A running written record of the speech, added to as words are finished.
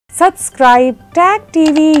Subscribe Tag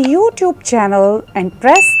TV YouTube channel and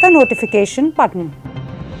press the notification button.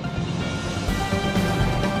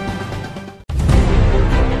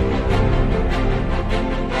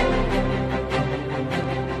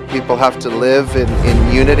 People have to live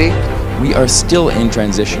in unity. We are still in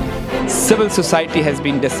transition. Civil society has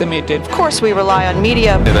been decimated. Of course, we rely on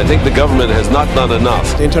media. And I think the government has not done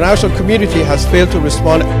enough. The international community has failed to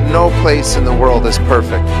respond. No place in the world is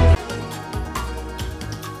perfect.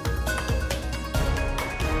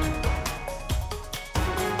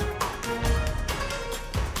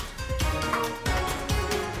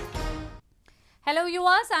 Hello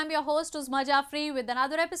viewers, I'm your host Uzma Jafri with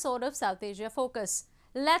another episode of South Asia Focus.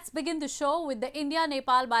 Let's begin the show with the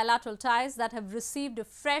India-Nepal bilateral ties that have received a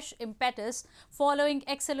fresh impetus following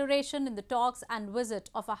acceleration in the talks and visit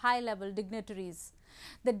of a high-level dignitaries.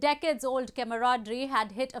 The decades-old camaraderie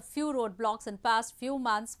had hit a few roadblocks in past few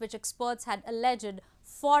months, which experts had alleged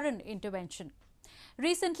foreign intervention.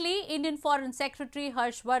 Recently, Indian Foreign Secretary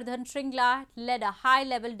Harshvardhan Shringla led a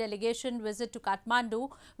high-level delegation visit to Kathmandu,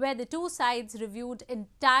 where the two sides reviewed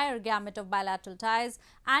entire gamut of bilateral ties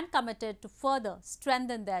and committed to further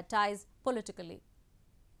strengthen their ties politically.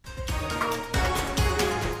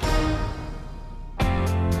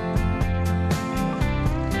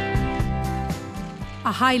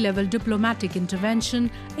 A high-level diplomatic intervention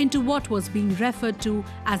into what was being referred to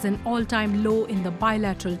as an all-time low in the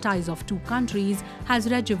bilateral ties of two countries has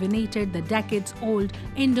rejuvenated the decades-old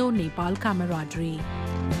Indo-Nepal camaraderie.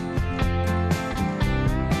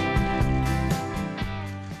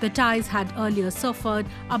 The ties had earlier suffered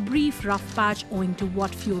a brief rough patch owing to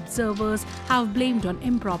what few observers have blamed on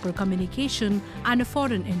improper communication and a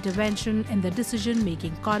foreign intervention in the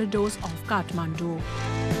decision-making corridors of Kathmandu.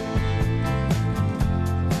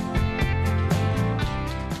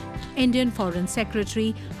 Indian Foreign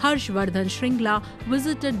Secretary Harshvardhan Shringla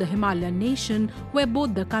visited the Himalayan nation, where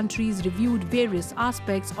both the countries reviewed various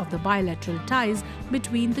aspects of the bilateral ties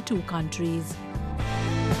between the two countries.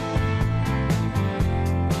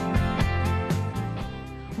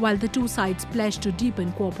 While the two sides pledged to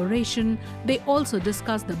deepen cooperation, they also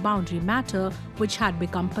discussed the boundary matter, which had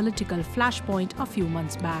become political flashpoint a few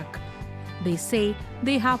months back. They say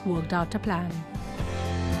they have worked out a plan.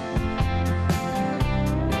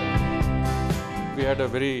 We had a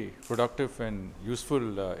very productive and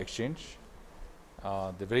useful exchange.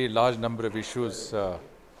 The very large number of issues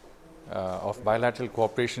of bilateral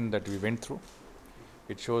cooperation that we went through.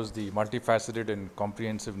 It shows the multifaceted and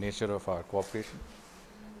comprehensive nature of our cooperation.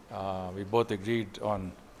 We both agreed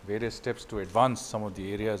on various steps to advance some of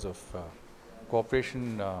the areas of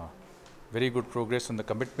cooperation. Very good progress on the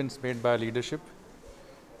commitments made by our leadership.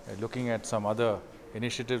 Looking at some other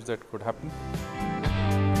initiatives that could happen.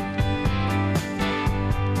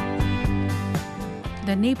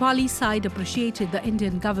 The Nepali side appreciated the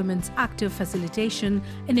Indian government's active facilitation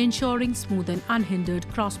in ensuring smooth and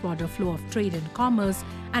unhindered cross-border flow of trade and commerce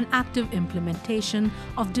and active implementation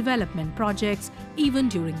of development projects even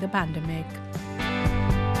during the pandemic.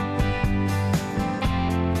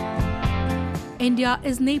 India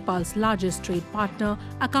is Nepal's largest trade partner,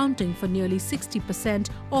 accounting for nearly 60%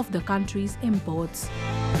 of the country's imports.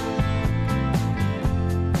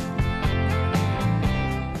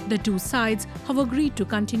 The two sides have agreed to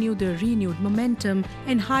continue their renewed momentum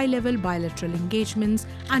in high-level bilateral engagements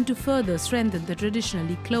and to further strengthen the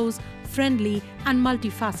traditionally close, friendly and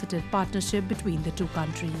multifaceted partnership between the two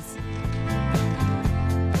countries.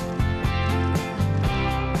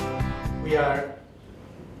 We are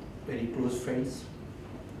very close friends.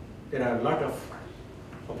 There are a lot of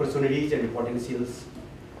opportunities and potentials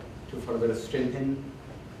to further strengthen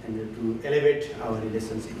and to elevate our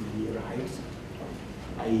relationship to newer heights.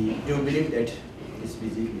 I do believe that this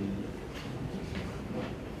visit will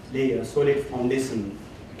lay a solid foundation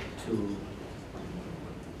to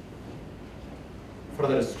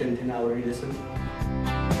further strengthen our relations.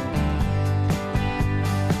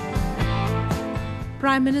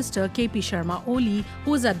 Prime Minister KP Sharma Oli,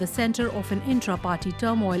 who is at the center of an intra-party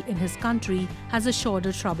turmoil in his country, has assured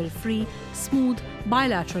a trouble-free, smooth,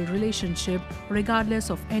 bilateral relationship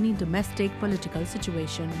regardless of any domestic political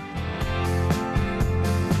situation.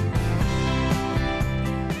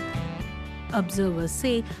 Observers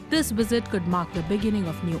say this visit could mark the beginning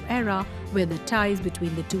of a new era where the ties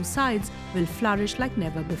between the two sides will flourish like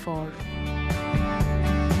never before.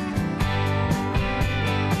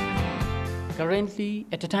 Currently,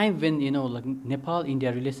 at a time when like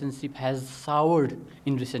Nepal-India relationship has soured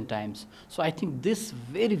in recent times, so I think this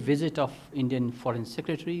very visit of Indian Foreign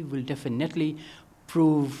Secretary will definitely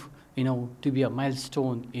prove to be a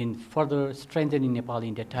milestone in further strengthening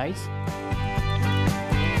Nepal-India ties.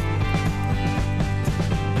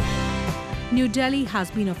 New Delhi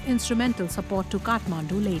has been of instrumental support to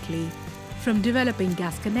Kathmandu lately. From developing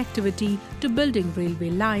gas connectivity to building railway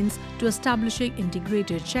lines to establishing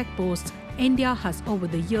integrated checkposts, India has over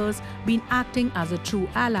the years been acting as a true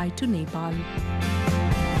ally to Nepal.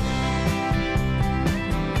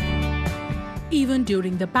 Even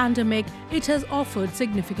during the pandemic, it has offered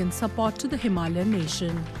significant support to the Himalayan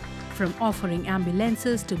nation. From offering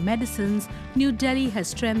ambulances to medicines, New Delhi has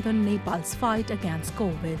strengthened Nepal's fight against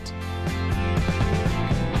COVID.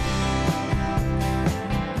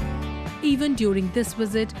 Even during this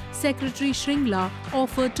visit, Secretary Shringla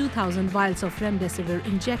offered 2,000 vials of remdesivir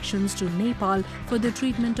injections to Nepal for the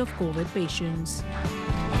treatment of COVID patients.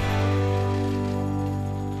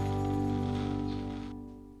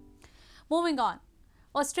 Moving on.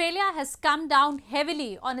 Australia has come down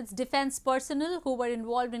heavily on its defence personnel who were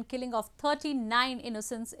involved in killing of 39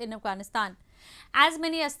 innocents in Afghanistan. As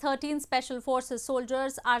many as 13 Special Forces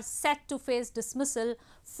soldiers are set to face dismissal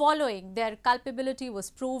following their culpability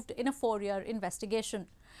was proved in a 4-year investigation.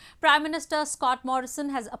 Prime Minister Scott Morrison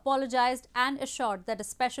has apologised and assured that a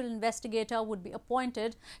special investigator would be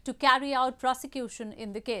appointed to carry out prosecution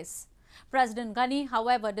in the case. President Ghani,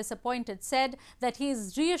 however, disappointed, said that he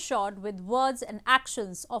is reassured with words and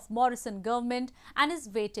actions of Morrison government and is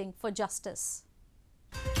waiting for justice.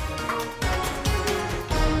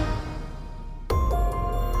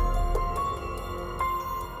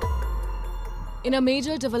 In a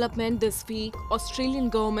major development this week, Australian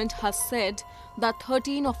government has said that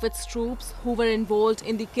 13 of its troops who were involved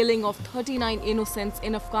in the killing of 39 innocents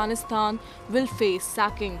in Afghanistan will face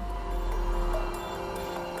sacking.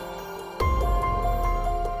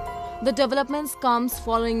 The developments comes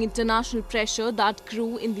following international pressure that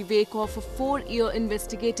grew in the wake of a 4-year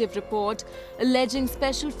investigative report alleging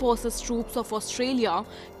Special Forces troops of Australia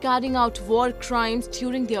carrying out war crimes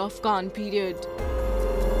during the Afghan period.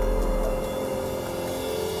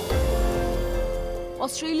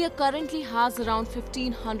 Australia currently has around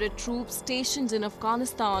 1,500 troops stationed in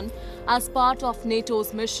Afghanistan as part of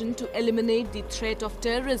NATO's mission to eliminate the threat of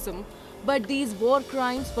terrorism, but these war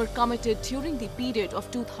crimes were committed during the period of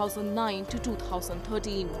 2009 to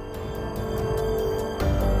 2013.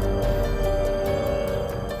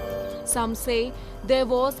 Some say there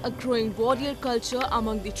was a growing warrior culture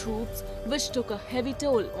among the troops, which took a heavy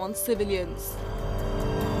toll on civilians.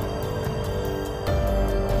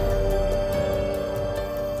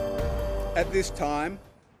 At this time,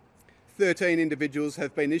 13 individuals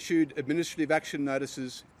have been issued administrative action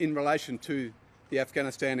notices in relation to the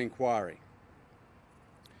Afghanistan inquiry.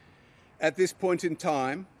 At this point in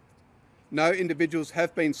time, no individuals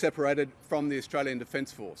have been separated from the Australian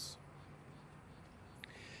Defence Force.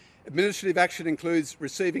 Administrative action includes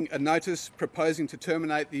receiving a notice proposing to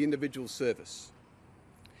terminate the individual's service.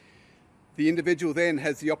 The individual then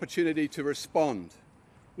has the opportunity to respond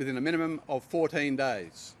within a minimum of 14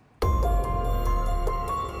 days.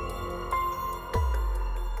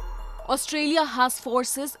 Australia has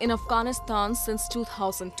forces in Afghanistan since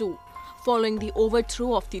 2002, following the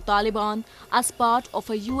overthrow of the Taliban as part of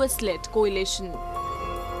a US-led coalition.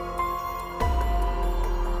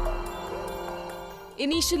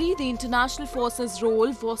 Initially, the international forces'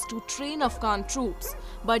 role was to train Afghan troops,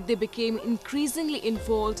 but they became increasingly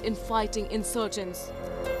involved in fighting insurgents.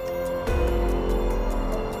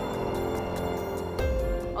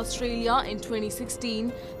 Australia in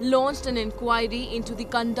 2016 launched an inquiry into the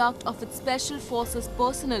conduct of its Special Forces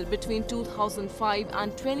personnel between 2005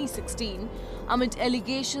 and 2016 amid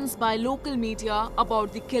allegations by local media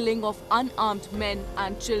about the killing of unarmed men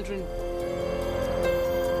and children.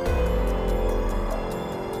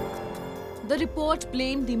 The report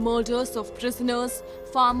blamed the murders of prisoners,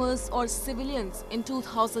 farmers or civilians in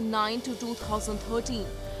 2009 to 2013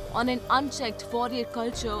 on an unchecked warrior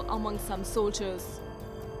culture among some soldiers.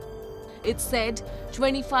 It said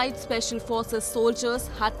 25 Special Forces soldiers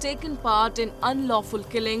had taken part in unlawful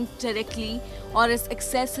killing directly or as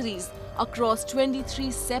accessories across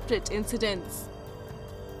 23 separate incidents.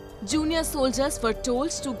 Junior soldiers were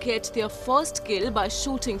told to get their first kill by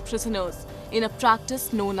shooting prisoners in a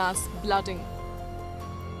practice known as blooding.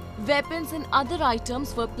 Weapons and other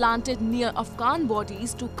items were planted near Afghan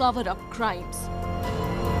bodies to cover up crimes.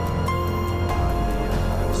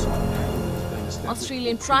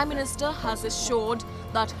 Australian Prime Minister has assured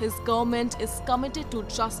that his government is committed to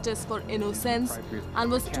justice for innocents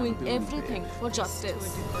and was doing everything for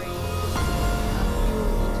justice.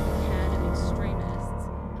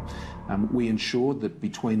 We ensured that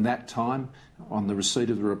between that time on the receipt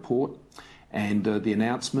of the report and the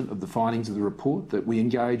announcement of the findings of the report that we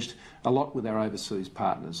engaged a lot with our overseas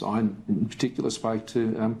partners. I in particular spoke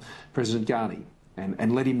to President Ghani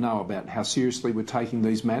and let him know about how seriously we're taking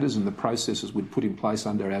these matters and the processes we'd put in place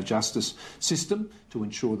under our justice system to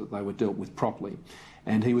ensure that they were dealt with properly.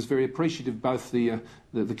 And he was very appreciative both the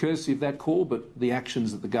courtesy of that call, but the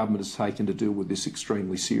actions that the government has taken to deal with this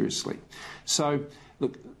extremely seriously. So,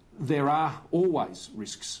 look, there are always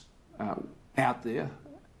risks out there,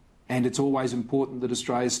 and it's always important that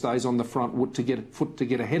Australia stays on the front foot to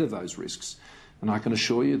get ahead of those risks. And I can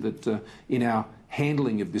assure you that in our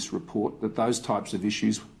handling of this report, that those types of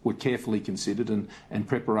issues were carefully considered and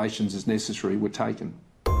preparations as necessary were taken.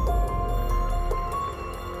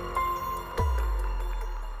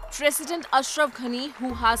 President Ashraf Ghani,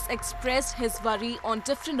 who has expressed his worry on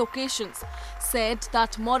different occasions, said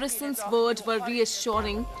that Morrison's words were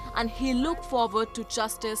reassuring and he looked forward to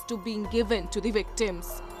justice to being given to the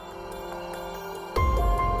victims.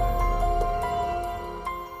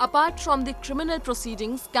 Apart from the criminal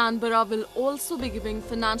proceedings, Canberra will also be giving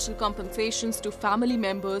financial compensations to family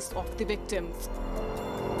members of the victims.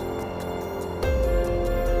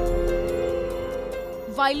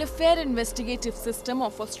 While a fair investigative system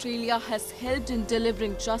of Australia has helped in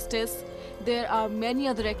delivering justice, there are many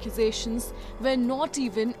other accusations where not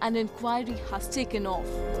even an inquiry has taken off.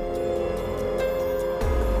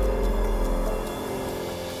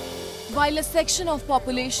 While a section of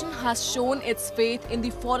population has shown its faith in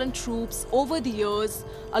the foreign troops over the years,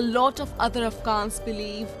 a lot of other Afghans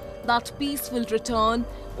believe that peace will return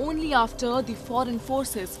only after the foreign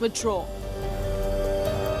forces withdraw.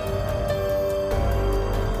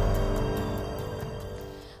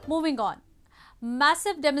 Moving on.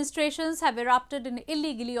 Massive demonstrations have erupted in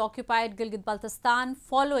illegally occupied Gilgit-Baltistan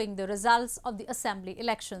following the results of the assembly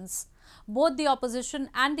elections. Both the opposition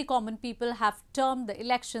and the common people have termed the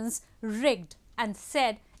elections rigged and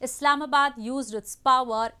said Islamabad used its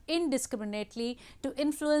power indiscriminately to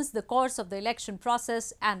influence the course of the election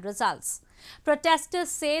process and results. Protesters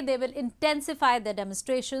say they will intensify their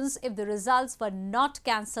demonstrations if the results were not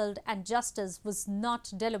cancelled and justice was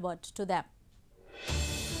not delivered to them.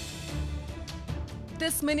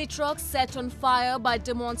 This mini truck set on fire by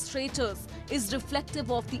demonstrators is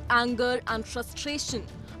reflective of the anger and frustration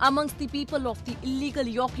amongst the people of the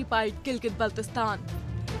illegally occupied Gilgit-Baltistan.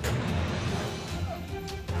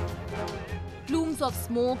 Plumes of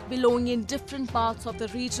smoke billowing in different parts of the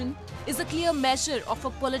region is a clear measure of a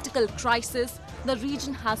political crisis the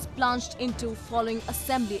region has plunged into following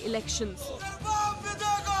assembly elections.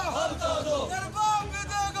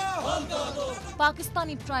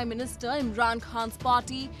 Pakistani Prime Minister Imran Khan's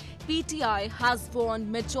party, PTI, has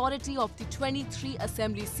won majority of the 23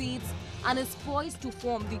 assembly seats and is poised to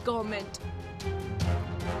form the government.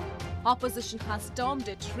 Opposition has termed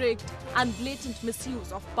it rigged and blatant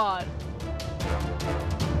misuse of power.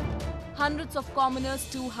 Hundreds of commoners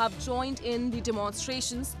too have joined in the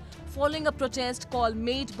demonstrations following a protest call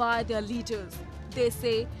made by their leaders. They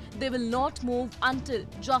say they will not move until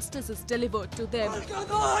justice is delivered to them.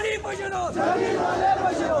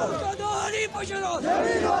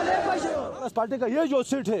 Party का ये जो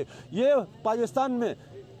seat है, ये पाकिस्तान में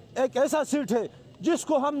एक ऐसा seat है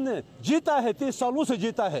जिसको हमने जीता है, 30 सालों से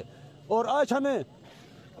जीता है, और आज हमें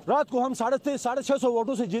रात को हम 650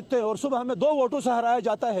 वोटों से जीतते हैं और सुबह हमें 2 वोटों से हराया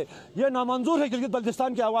जाता है। ये नामंजूर है गिलगित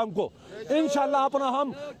बल्तिस्तान के आवाम को। इंशाल्लाह अपना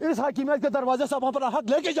हम इस हाकिमियत के दरवाजे से अपना हक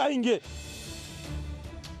लेके जाएंगे।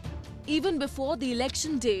 Even before the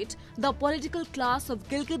election date, the political class of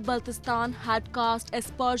Gilgit-Baltistan had cast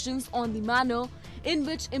aspersions on the manner in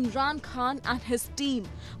which Imran Khan and his team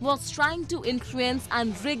was trying to influence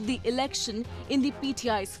and rig the election in the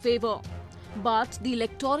PTI's favour. But the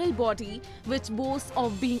electoral body, which boasts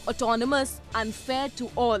of being autonomous and fair to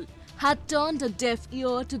all, had turned a deaf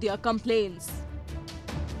ear to their complaints.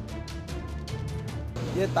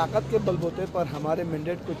 ये ताकत के बलबूते पर हमारे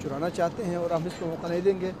mandate को चुराना चाहते हैं और हम इसको मौका नहीं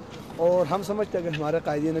देंगे और हम समझते हैं कि हमारे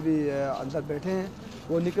कायदीन अभी अंदर बैठे हैं,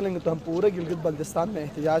 वो निकलेंगे तो हम पूरे गिलगित बल्तिस्तान में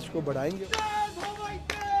एहतजाज को बढ़ाएंगे।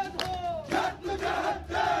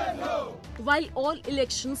 While all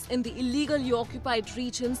elections in the illegally occupied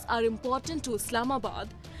regions are important to Islamabad,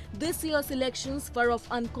 this year's elections were of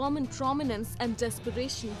uncommon prominence and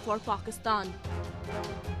desperation for Pakistan.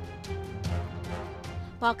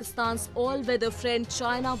 Pakistan's all-weather friend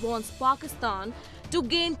China wants Pakistan to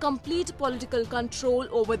gain complete political control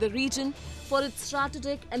over the region for its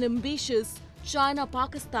strategic and ambitious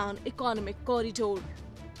China-Pakistan economic corridor.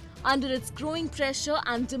 Under its growing pressure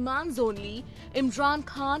and demands only, Imran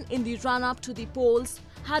Khan in the run-up to the polls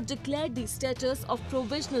had declared the status of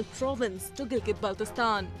provisional province to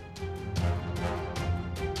Gilgit-Baltistan.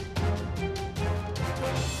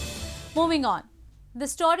 Moving on. The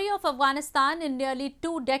story of Afghanistan in nearly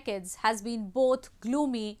 2 decades has been both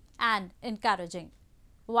gloomy and encouraging.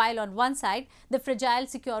 While on one side, the fragile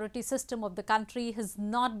security system of the country has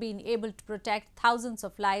not been able to protect thousands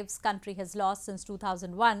of lives country has lost since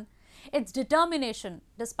 2001, its determination,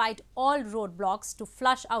 despite all roadblocks to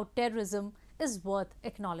flush out terrorism, is worth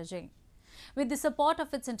acknowledging. With the support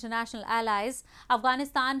of its international allies,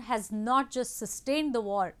 Afghanistan has not just sustained the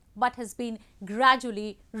war, but has been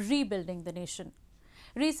gradually rebuilding the nation.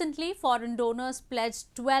 Recently, foreign donors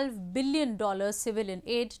pledged $12 billion civilian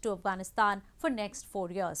aid to Afghanistan for next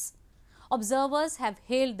 4 years. Observers have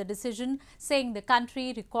hailed the decision, saying the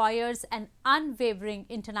country requires an unwavering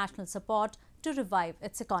international support to revive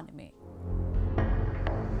its economy.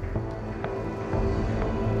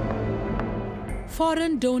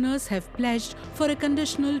 Foreign donors have pledged for a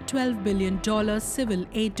conditional $12 billion civil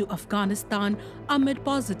aid to Afghanistan amid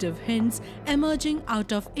positive hints emerging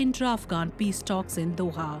out of intra-Afghan peace talks in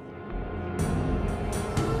Doha.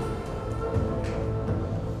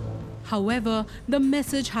 However, the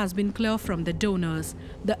message has been clear from the donors.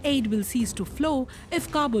 The aid will cease to flow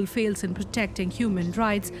if Kabul fails in protecting human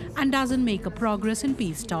rights and doesn't make a progress in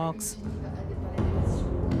peace talks.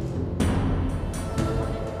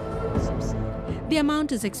 The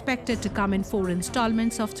amount is expected to come in 4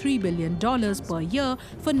 installments of $3 billion per year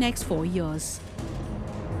for next 4 years.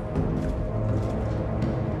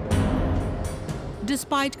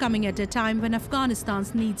 Despite coming at a time when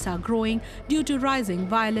Afghanistan's needs are growing due to rising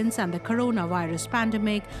violence and the coronavirus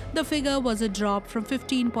pandemic, the figure was a drop from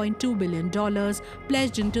 $15.2 billion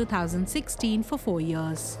pledged in 2016 for 4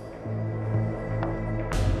 years.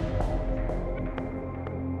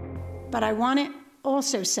 But I want to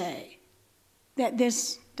also say that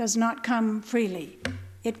this does not come freely.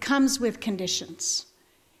 It comes with conditions.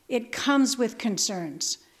 It comes with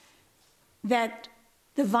concerns that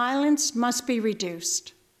the violence must be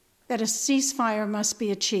reduced, that a ceasefire must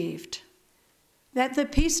be achieved, that the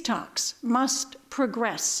peace talks must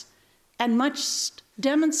progress and must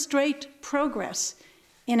demonstrate progress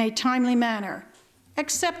in a timely manner,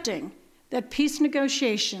 accepting that peace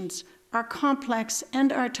negotiations are complex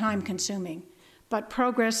and are time-consuming, but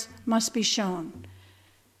progress must be shown.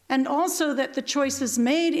 And also that the choices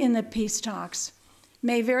made in the peace talks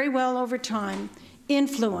may very well over time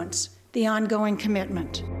influence the ongoing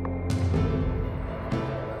commitment.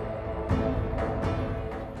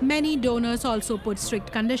 Many donors also put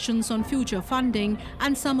strict conditions on future funding,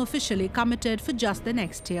 and some officially committed for just the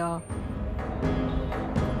next year.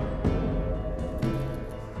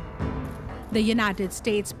 The United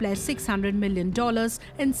States pledged $600 million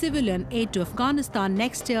in civilian aid to Afghanistan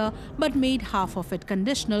next year, but made half of it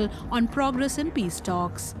conditional on progress in peace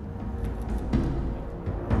talks.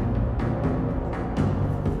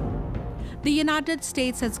 The United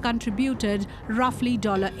States has contributed roughly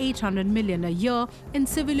 $800 million a year in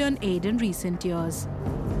civilian aid in recent years.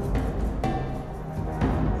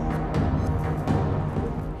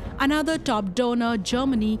 Another top donor,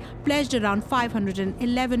 Germany, pledged around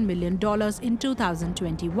 $511 million in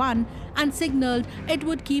 2021 and signaled it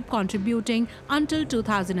would keep contributing until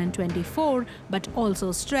 2024, but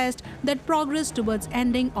also stressed that progress towards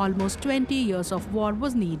ending almost 20 years of war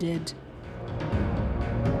was needed.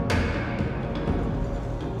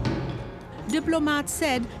 Diplomats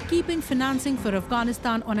said keeping financing for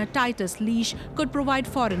Afghanistan on a tightest leash could provide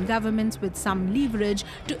foreign governments with some leverage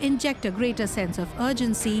to inject a greater sense of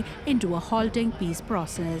urgency into a halting peace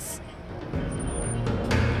process.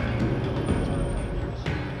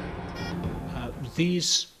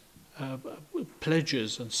 These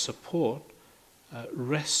pledges and support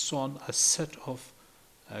rests on a set of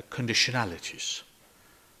conditionalities.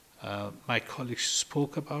 My colleagues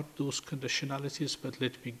spoke about those conditionalities, but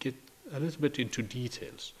let me get a little bit into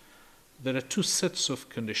details. There are two sets of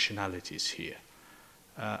conditionalities here,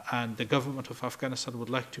 and the government of Afghanistan would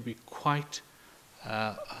like to be quite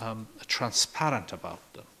transparent about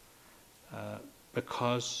them,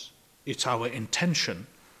 because it's our intention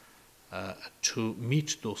to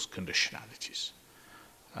meet those conditionalities.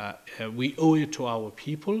 We owe it to our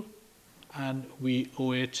people, and we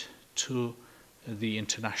owe it to the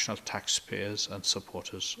international taxpayers and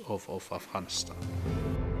supporters of Afghanistan.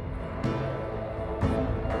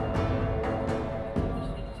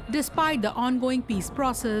 Despite the ongoing peace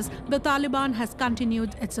process, the Taliban has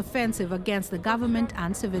continued its offensive against the government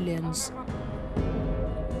and civilians.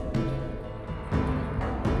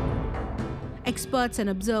 Experts and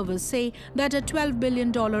observers say that a $12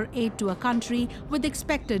 billion aid to a country with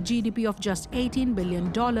expected GDP of just $18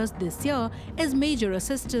 billion this year is major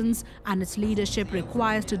assistance, and its leadership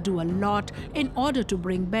requires to do a lot in order to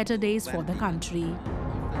bring better days for the country.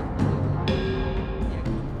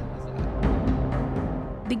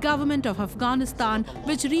 The government of Afghanistan,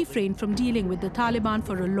 which refrained from dealing with the Taliban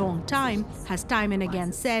for a long time, has time and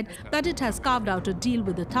again said that it has carved out a deal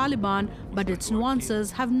with the Taliban, but its nuances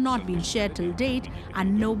have not been shared till date,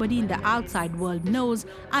 and nobody in the outside world knows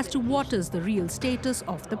as to what is the real status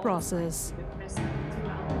of the process.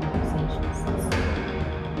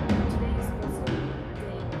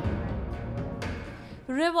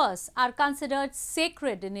 Rivers are considered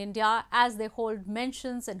sacred in India as they hold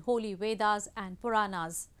mentions in holy Vedas and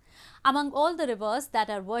Puranas. Among all the rivers that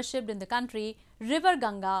are worshipped in the country, River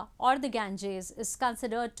Ganga or the Ganges is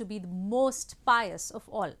considered to be the most pious of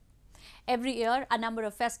all. Every year, a number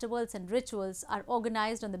of festivals and rituals are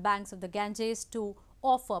organized on the banks of the Ganges to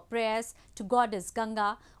offer prayers to goddess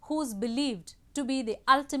Ganga, who is believed to be the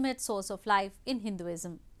ultimate source of life in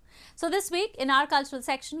Hinduism. So this week in our cultural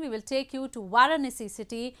section, we will take you to Varanasi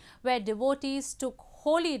city, where devotees took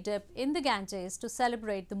holy dip in the Ganges to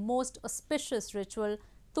celebrate the most auspicious ritual,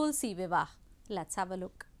 Tulsi Vivah. Let's have a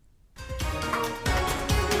look.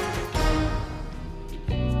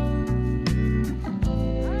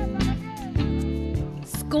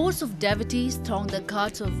 Scores of devotees thronged the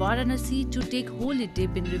ghats of Varanasi to take holy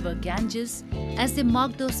dip in river Ganges as they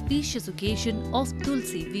marked the auspicious occasion of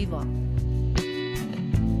Tulsi Vivah.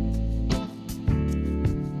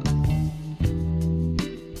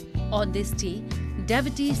 On this day,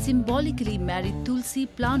 devotees symbolically married Tulsi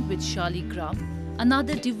plant with Shaligram,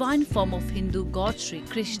 another divine form of Hindu god Sri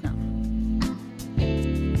Krishna.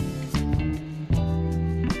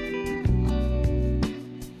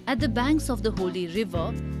 At the banks of the holy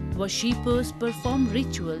river, worshippers performed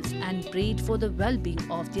rituals and prayed for the well-being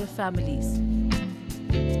of their families.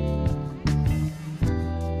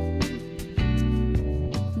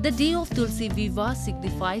 The day of Tulsi Vivah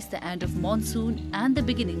signifies the end of monsoon and the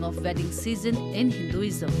beginning of wedding season in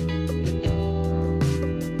Hinduism.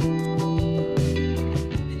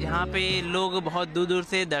 यहाँ पे लोग बहुत दूर दूर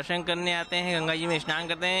से दर्शन करने आते हैं, गंगा जी में स्नान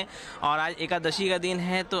करते हैं और आज एकादशी का दिन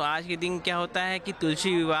है, तो आज के दिन क्या होता है कि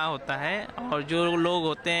तुलसी विवाह होता है और जो लोग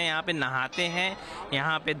होते हैं यहाँ पे नहाते हैं,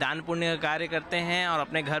 यहाँ पे दान पुण्य का कार्य करते हैं और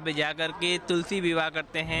अपने घर पे जा कर के तुलसी विवाह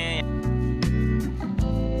करते हैं।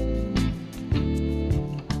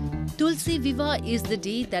 Tulsi Vivah is the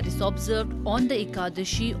day that is observed on the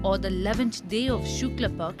Ekadashi or the 11th day of Shukla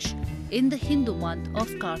Paksh in the Hindu month of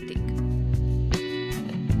Kartik.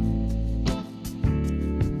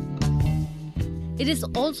 It is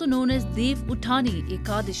also known as Dev Uthani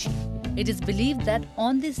Ekadashi. It is believed that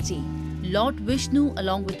on this day, Lord Vishnu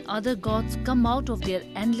along with other gods come out of their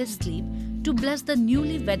endless sleep to bless the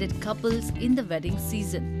newly wedded couples in the wedding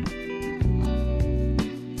season.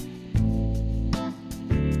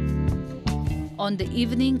 On the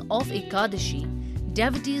evening of Ekadashi,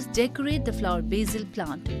 devotees decorate the flower basil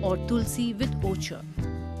plant or tulsi with ochre.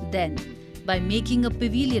 Then, by making a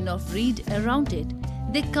pavilion of reed around it,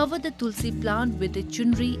 they cover the tulsi plant with a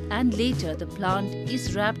chunri, and later the plant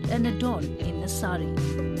is wrapped and adorned in a sari.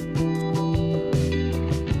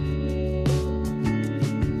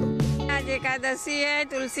 आज एकादशी है,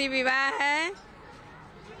 तुलसी विवाह है।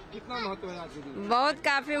 कितना महत्व है आज के दिन? बहुत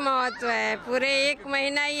काफी महत्व है। पूरे एक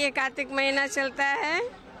महीना ये कार्तिक महीना चलता है।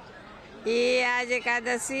 ये आज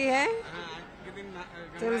एकादशी है,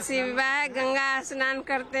 तुलसी विवाह है, गंगा स्नान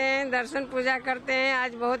करते हैं, दर्शन पूजा करते हैं।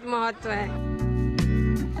 आज बहुत महत्व है।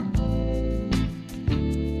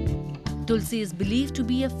 Tulsi is believed to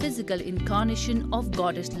be a physical incarnation of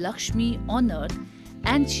goddess Lakshmi on earth,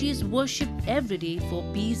 and she is worshipped every day for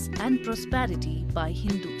peace and prosperity by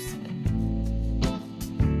Hindus.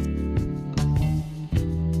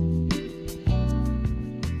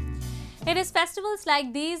 It is festivals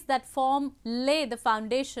like these that lay the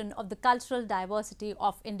foundation of the cultural diversity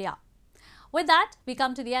of India. With that, we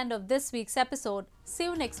come to the end of this week's episode. See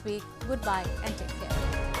you next week. Goodbye and take care.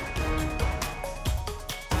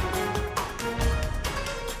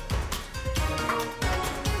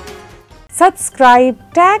 Subscribe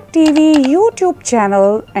TAG TV YouTube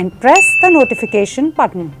channel and press the notification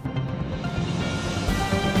button.